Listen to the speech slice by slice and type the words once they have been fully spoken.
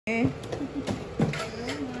Welcome.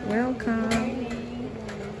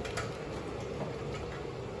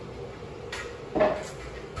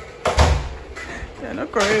 Yeah,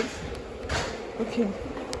 not correct. Okay.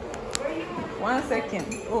 1 second.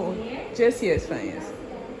 Oh, just here is fine. Yes.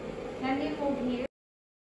 Can we move here?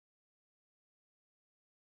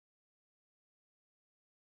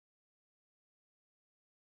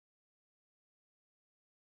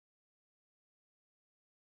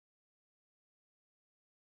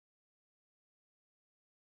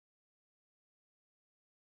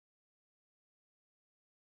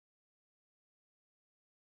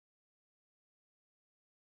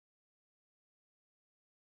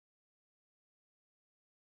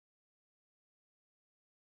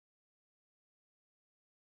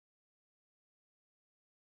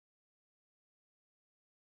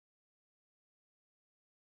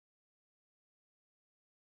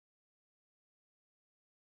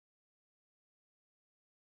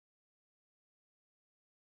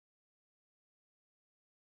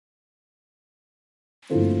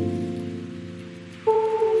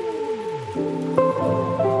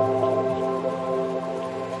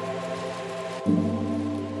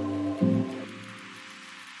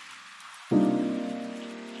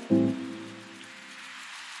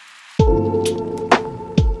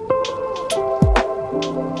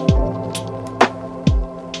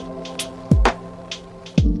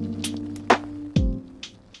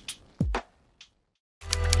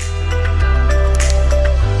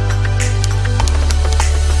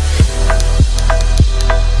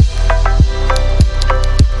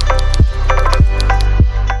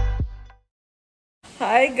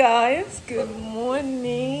 Hi guys, good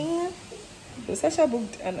morning. So Sasha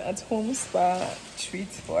booked an at-home spa treat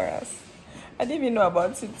for us. I didn't even know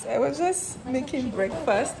about it. I was just making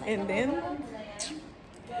breakfast and then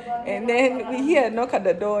we hear a knock at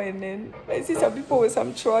the door and then I see some people with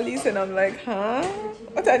some trolleys and I'm like, huh?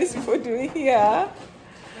 What are these people doing here?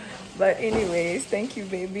 But anyways, thank you,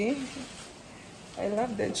 baby. I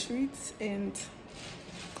love the treats and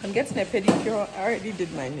I'm getting a pedicure. I already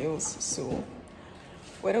did my nails, so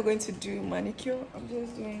we're not going to do manicure. I'm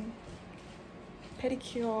just doing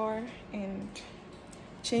pedicure and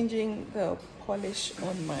changing the polish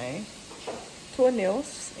on my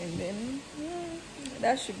toenails, and then yeah,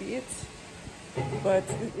 that should be it. But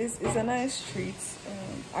it's a nice treat.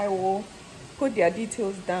 I will put their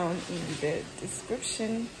details down in the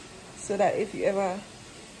description so that if you ever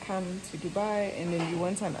come to Dubai and then you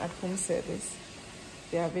want an at-home service,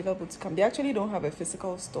 they're available to come. They actually don't have a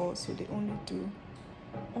physical store, so they only do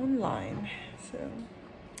online. So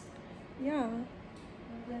yeah.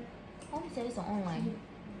 Home service or online?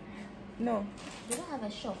 No, They don't have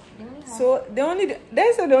a shop. They only have.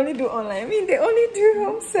 so they only do online. I mean, they only do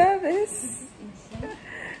home service,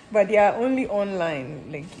 but they are only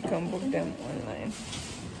online. Like you can book them online.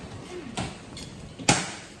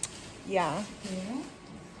 Yeah. Yeah.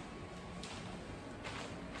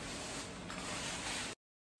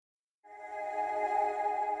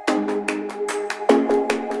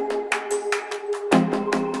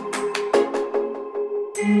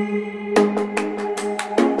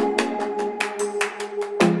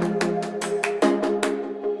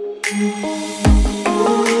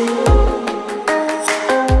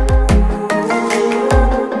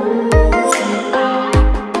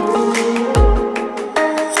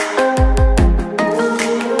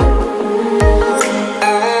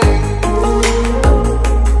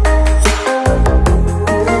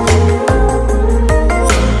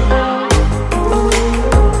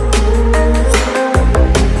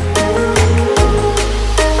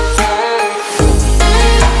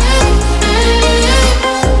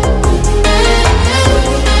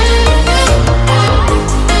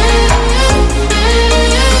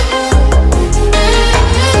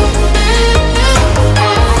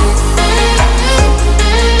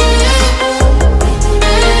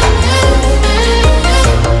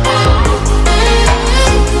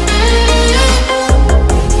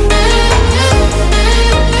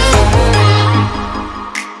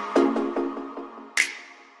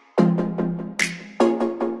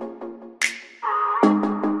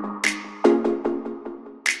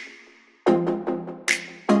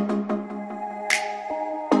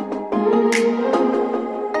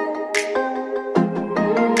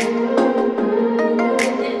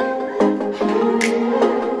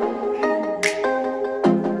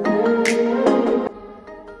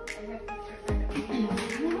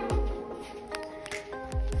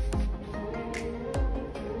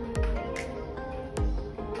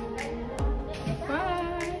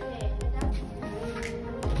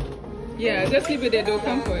 Yeah, just leave it there. They'll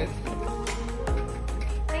come for it.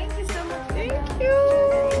 Thank you so much. Thank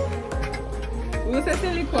you. We'll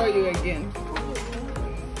certainly call you again.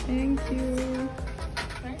 Thank you.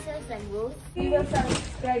 Princess and Rose.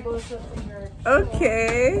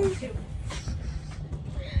 Okay.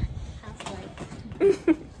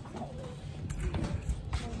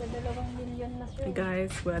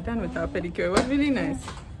 Guys, we're done with our pedicure. It was really nice.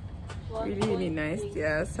 Really nice. They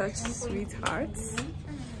are such sweethearts.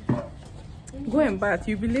 Go and bath.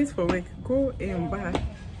 You'll be late for work. Go and bath.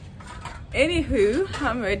 Anywho,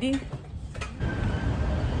 I'm ready.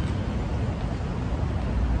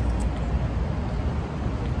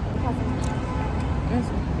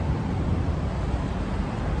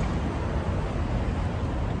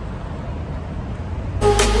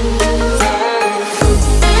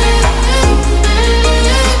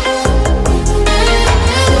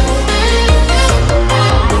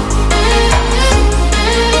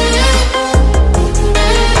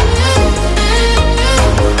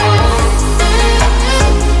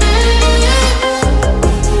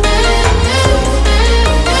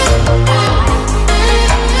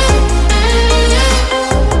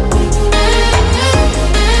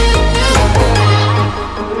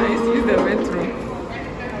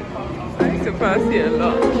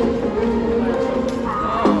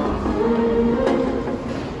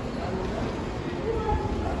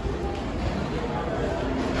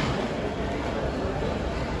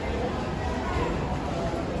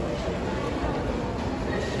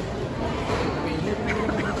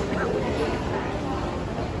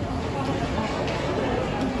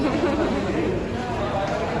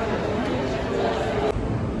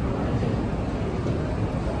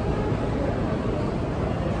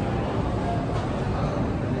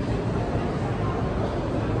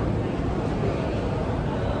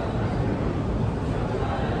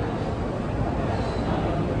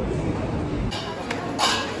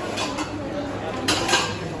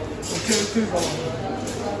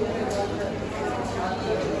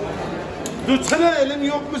 Dursana, elin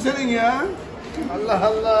yok mu senin ya? Allah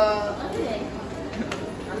Allah.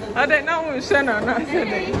 Hadi ne olmuş sen ona?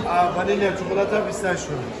 Vanilya, çikolata,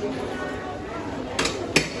 pistachio.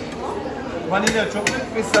 Vanilya, çikolata,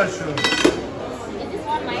 pistachio. Is this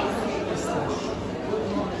one nice?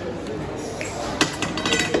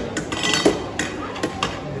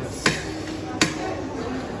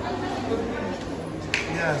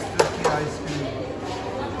 Yes, Turkish ice cream.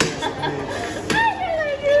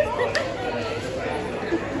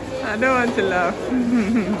 I don't want to laugh.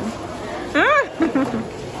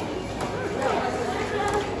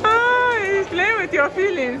 Oh, he's playing with your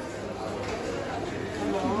feelings.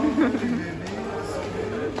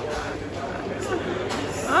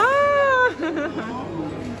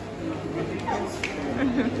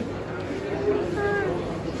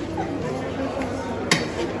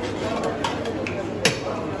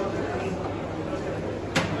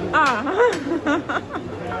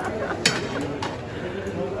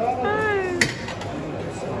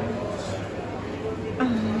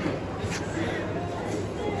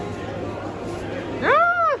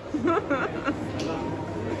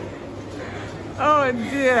 Oh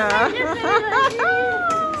dear.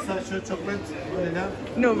 Pistachio, chocolate, vanilla.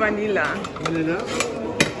 No, vanilla. Vanilla.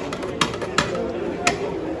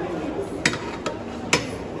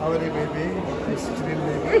 How are you, baby? Ice cream,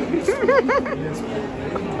 baby. Yes,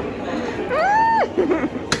 baby.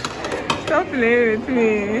 Stop playing with me.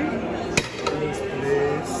 Yes,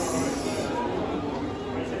 please.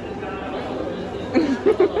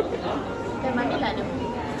 The vanilla.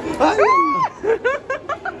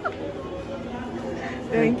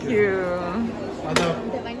 Thank you. Adam.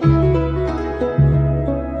 The vanilla.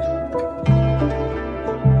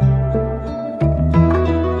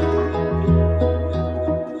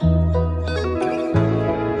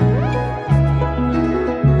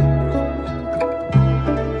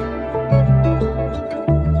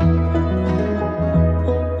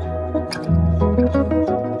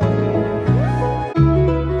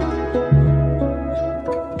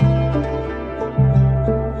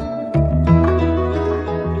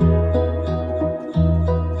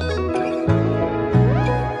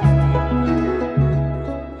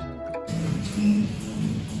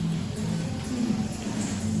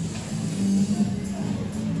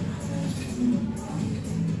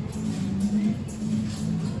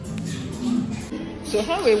 So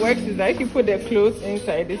how it works is that if you put the clothes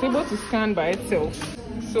inside, it's able to scan by itself.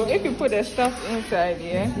 So if you put the stuff inside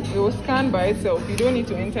here, it will scan by itself. You don't need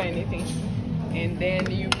to enter anything. And then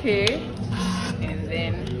you pay, and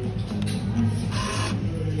then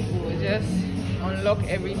it will just unlock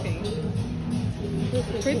everything.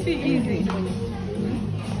 Pretty easy.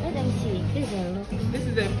 Let them see. This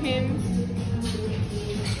is a pin.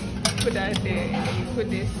 Put that there, and then you put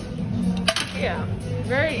this yeah,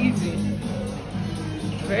 very easy.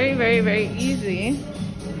 Very, very, very easy.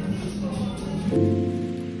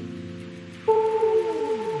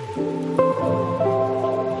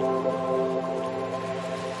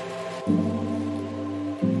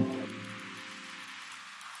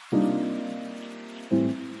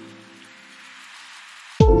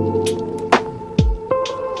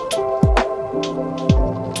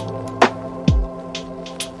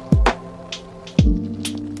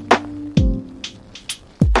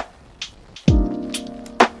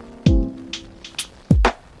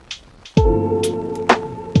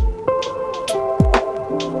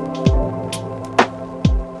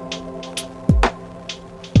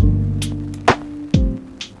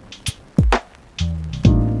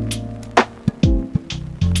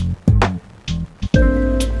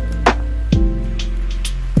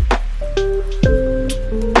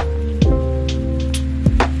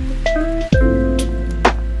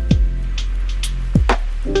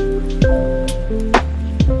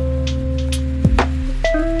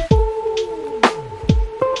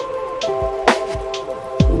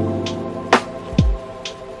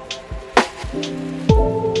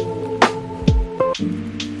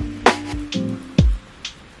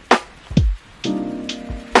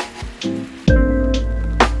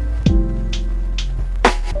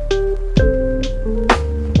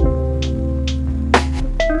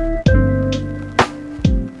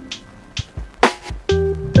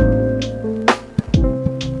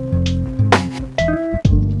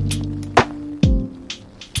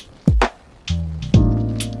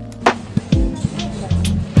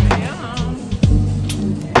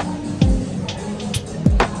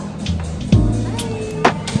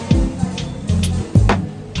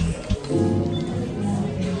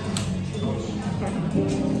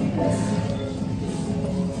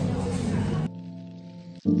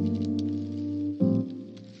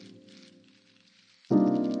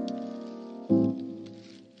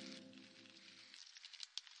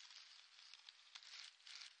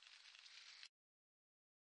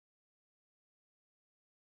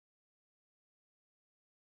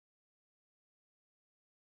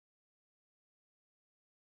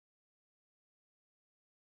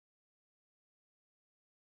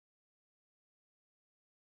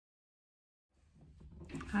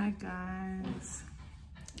 Hi guys,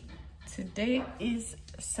 today is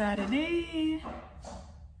Saturday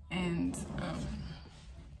and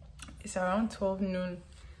it's around 12 noon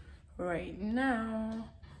right now.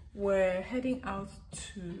 We're heading out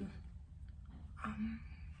to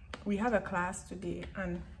we have a class today,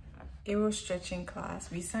 an aero stretching class.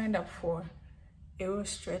 We signed up for aero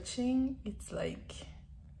stretching. It's like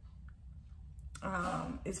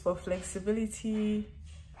it's for flexibility,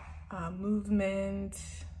 movement.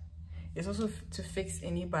 It's also to fix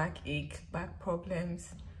any backache, back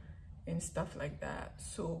problems and stuff like that.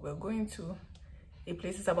 So we're going to a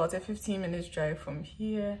place. It's about a 15-minute drive from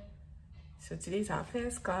here. So today's our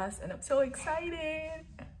first class and I'm so excited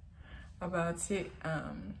about it.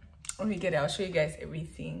 When we get there, I'll show you guys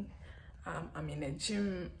everything. I'm in a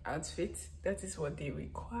gym outfit. That is what they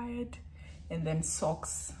required. And then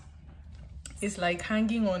socks. It's like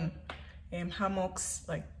hanging on hammocks,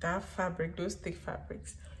 like that fabric, those thick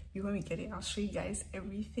fabrics. When we get it, I'll show you guys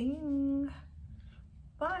everything.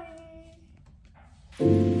 Bye.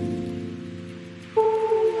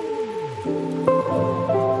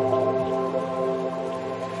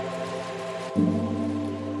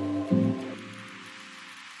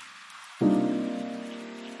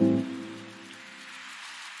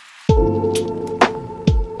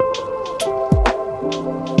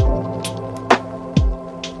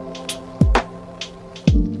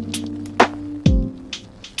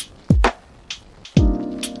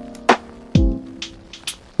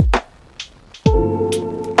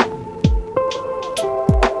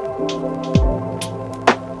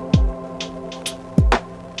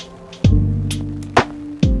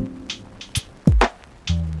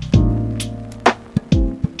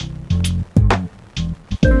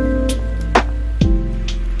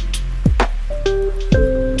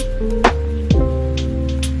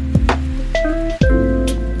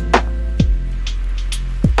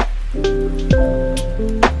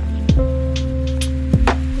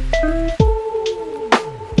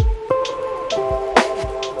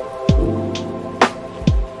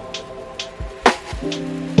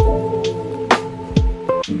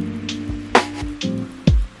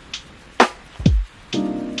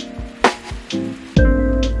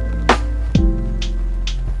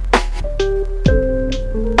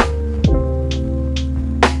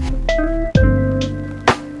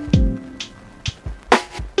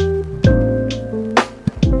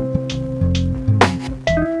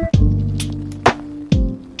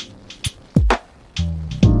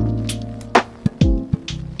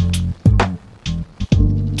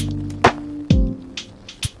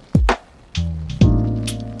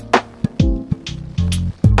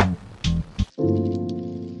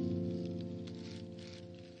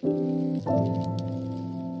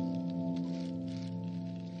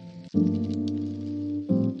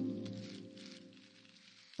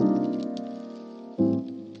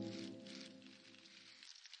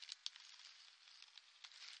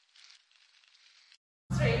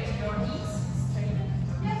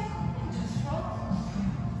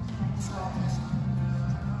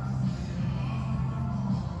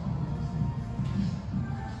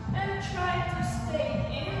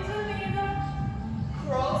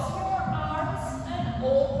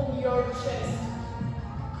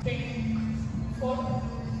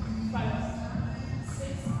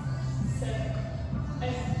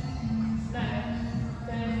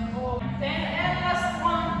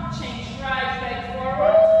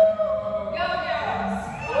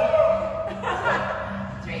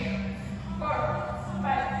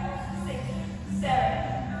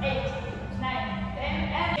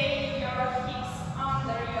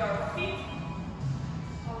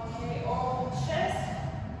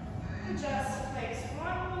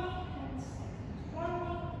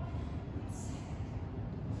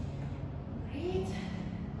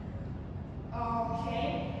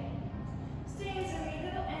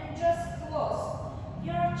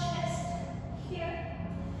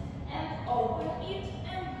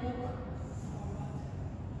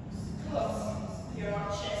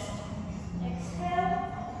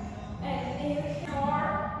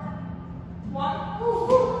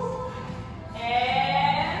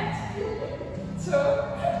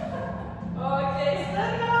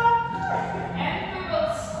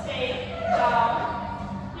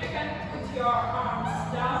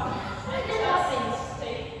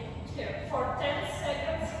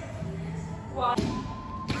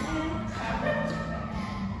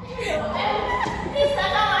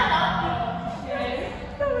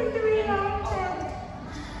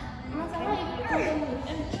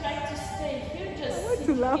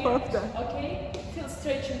 just to laugh here. after. Okay? Feel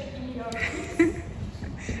stretching in your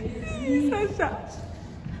Sasha.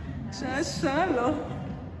 Shashalo.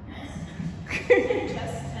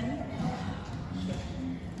 chest and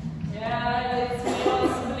yeah, it's really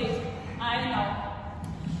split. I know.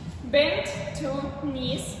 Bend to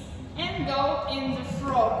knees and go in the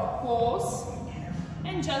frog pose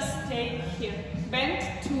and just stay here. Bend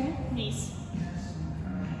to knees.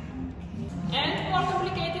 And more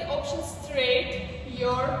complicated option, straight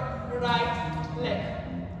your right leg.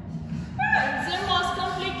 And the most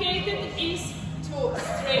complicated is to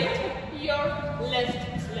straight your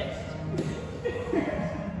left leg.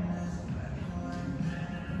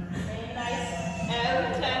 Very nice.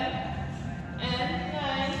 And 10, and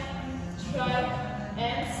 9, try,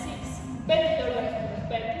 and 6. Bend your left leg.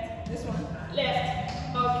 Bend it. This one.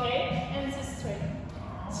 Left. Okay. And this straight.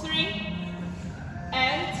 3,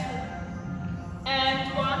 and 2.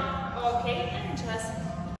 And 1, okay, and just